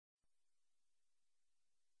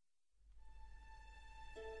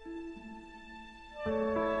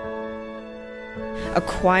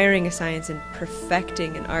acquiring a science and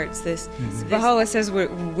perfecting an arts. Baha'u'llah says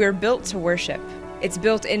we're built to worship. It's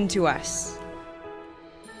built into us.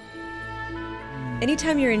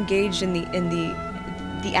 Anytime you're engaged in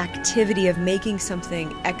the activity of making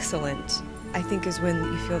something excellent, I think is when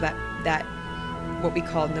you feel that what we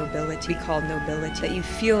call nobility. That you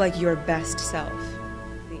feel like your best self.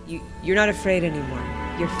 You're not afraid anymore.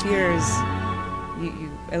 Your fears,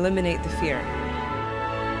 you eliminate the fear.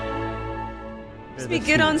 Just be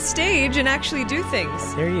good on stage and actually do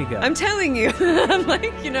things. There you go. I'm telling you. I'm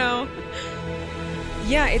like,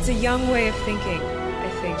 yeah, it's a young way of thinking, I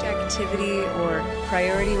think. Activity or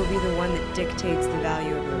priority will be the one that dictates the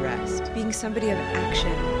value of the rest. Being somebody of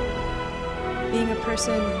action. Being a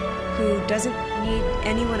person who doesn't need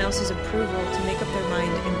anyone else's approval to make up their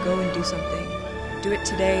mind and go and do something. Do it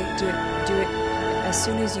today, do it as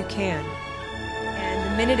soon as you can.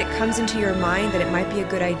 And the minute it comes into your mind that it might be a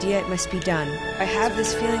good idea, it must be done. I have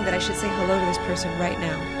this feeling that I should say hello to this person right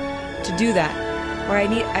now. To do that. Or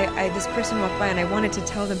this person walked by and I wanted to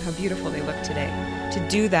tell them how beautiful they look today. To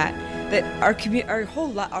do that, that our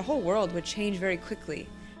whole world would change very quickly.